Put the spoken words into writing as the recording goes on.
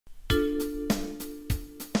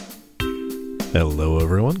Hello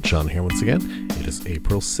everyone, John here once again. It is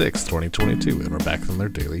April 6th, 2022, and we're back on our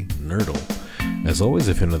daily Nerdle. As always,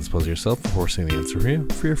 if you know this puzzle yourself before seeing the answer here,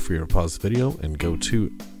 feel free to pause the video and go to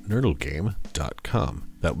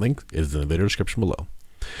nerdlegame.com. That link is in the video description below.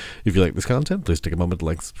 If you like this content, please take a moment to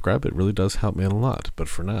like and subscribe. It really does help me out a lot. But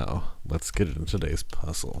for now, let's get into today's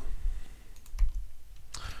puzzle.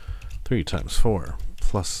 3 times 4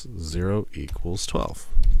 plus 0 equals 12.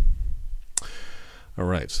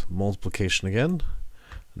 Alright, multiplication again.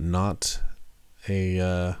 Not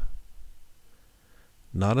a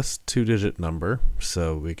 2-digit number,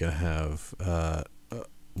 so we can have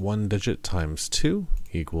 1 digit times 2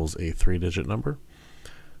 equals a 3-digit number,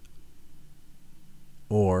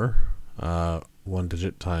 or 1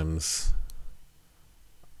 digit times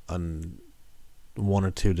 1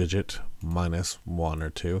 or 2 digit minus 1 or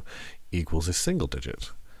 2 equals a single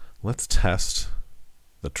digit. Let's test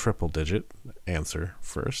the triple digit answer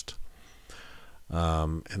first.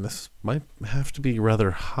 And this might have to be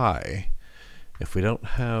rather high. If we don't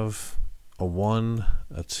have a 1,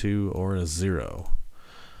 a 2, or a 0,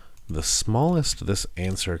 the smallest this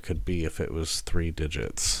answer could be if it was 3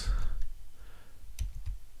 digits.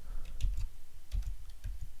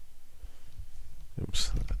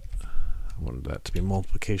 Oops, I wanted that to be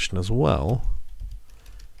multiplication as well.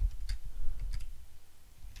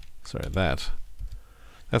 Sorry,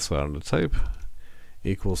 that's what I wanted to type.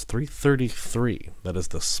 Equals 333. That is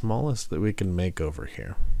the smallest that we can make over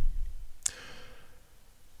here.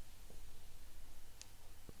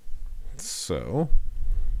 So,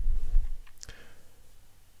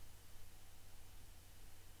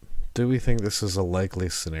 do we think this is a likely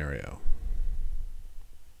scenario?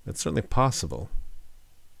 It's certainly possible.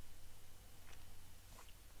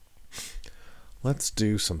 Let's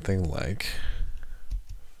do something like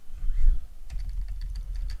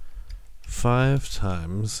 5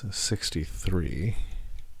 times 63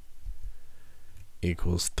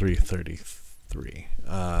 equals 333.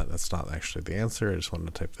 That's not actually the answer. I just wanted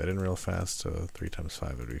to type that in real fast. So 3 times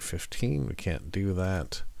 5 would be 15. We can't do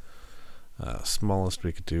that. Smallest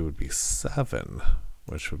we could do would be 7,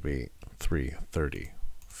 which would be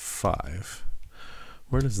 335.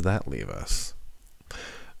 Where does that leave us?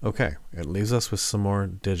 Okay, it leaves us with some more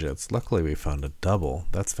digits. Luckily we found a double.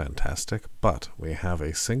 That's fantastic, but we have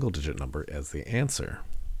a single digit number as the answer.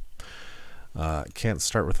 Can't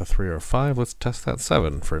start with a 3 or a 5. Let's test that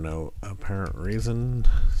 7 for no apparent reason.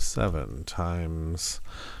 7 times,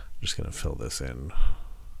 I'm just going to fill this in,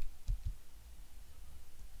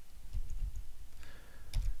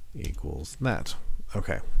 equals that.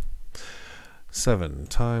 Okay, 7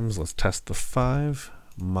 times, let's test the 5,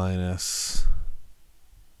 minus,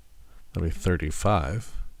 that'll be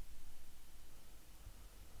 35.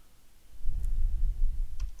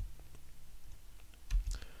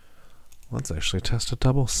 Let's actually test a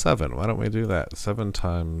double 7. Why don't we do that? 7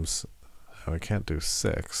 times, oh, we can't do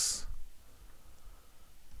 6.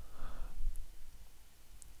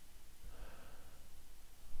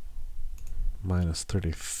 Minus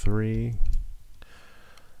 33.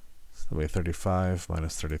 So that'll be 35.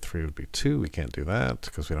 Minus 33 would be 2. We can't do that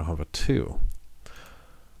because we don't have a 2.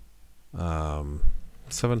 7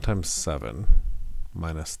 times 7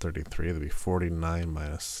 minus 33, that'd be 49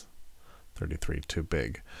 minus 33, too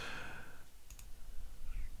big.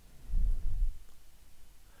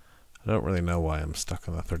 I don't really know why I'm stuck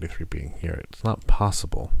on the 33 being here. It's not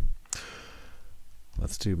possible.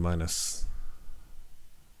 Let's do minus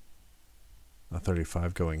a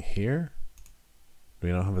 35 going here. We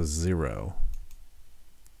don't have a 0.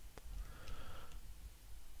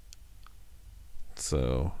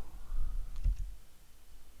 So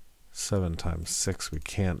 7 times 6 we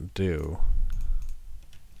can't do.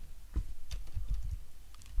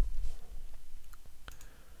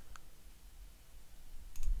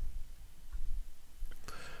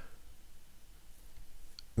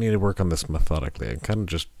 Need to work on this methodically. I kind of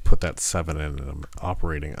just put that 7 in and I'm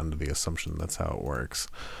operating under the assumption that's how it works.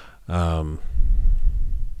 I'm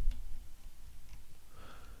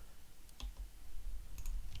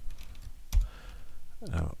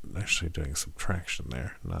actually doing subtraction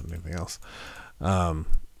there, not anything else.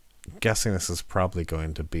 Guessing this is probably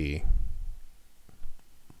going to be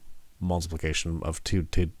multiplication of two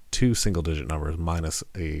single-digit numbers minus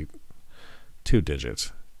a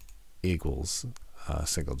 2-digit equals a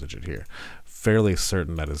single digit here. Fairly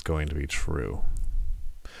certain that is going to be true.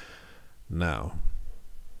 Now,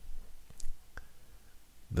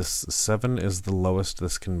 this 7 is the lowest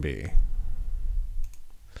this can be.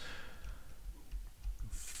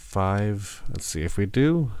 5, let's see, if we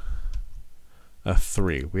do a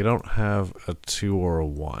 3, we don't have a 2 or a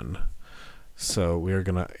 1. So we are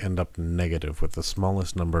going to end up negative with the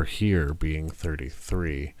smallest number here being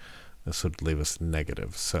 33. This would leave us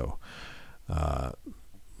negative. So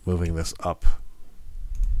moving this up,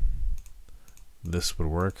 this would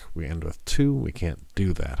work. We end with 2. We can't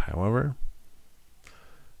do that, however.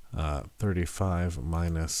 35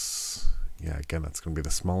 minus, yeah, again, that's going to be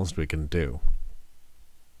the smallest we can do.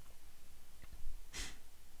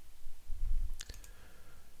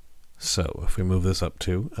 So if we move this up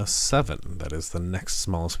to a 7, that is the next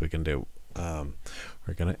smallest we can do.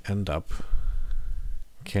 We're going to end up,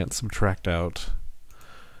 can't subtract out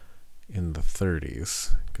in the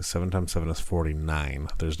 30s, because 7 times 7 is 49.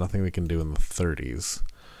 There's nothing we can do in the 30s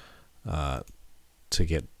to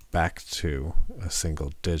get back to a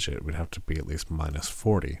single digit. We'd have to be at least minus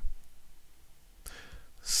 40.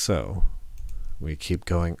 So we keep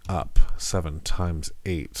going up. 7 times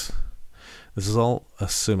 8. This is all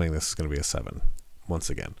assuming this is going to be a 7, once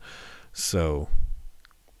again. So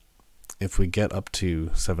if we get up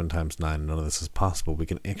to 7 times 9, none of this is possible, we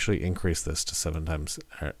can actually increase this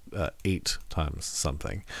to 8 times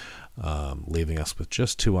something, leaving us with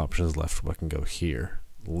just 2 options left for what can go here,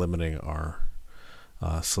 limiting our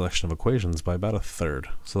selection of equations by about a third.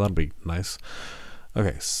 So that'll be nice.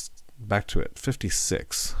 Okay, back to it.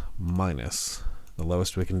 56 minus, the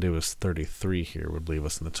lowest we can do is 33 here, would leave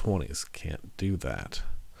us in the 20s. Can't do that.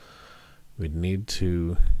 We'd need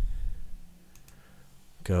to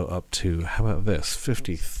go up to, how about this?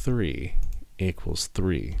 53 equals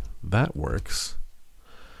 3. That works.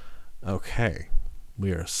 Okay,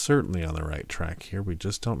 we are certainly on the right track here. We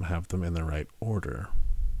just don't have them in the right order.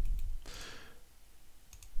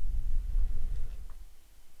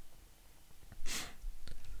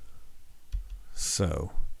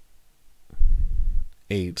 So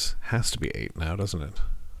 8 has to be 8 now, doesn't it?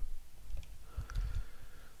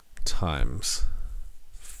 Times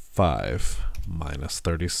 5 minus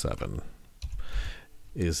 37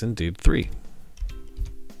 is indeed 3.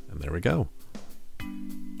 And there we go.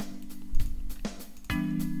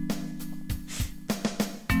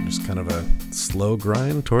 Just kind of a slow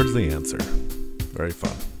grind towards the answer. Very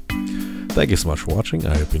fun. Thank you so much for watching.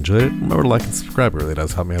 I hope you enjoyed it. Remember to like and subscribe, it really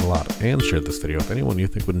does help me out a lot. And share this video with anyone you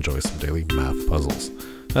think would enjoy some daily math puzzles.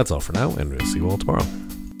 That's all for now, and we'll see you all tomorrow.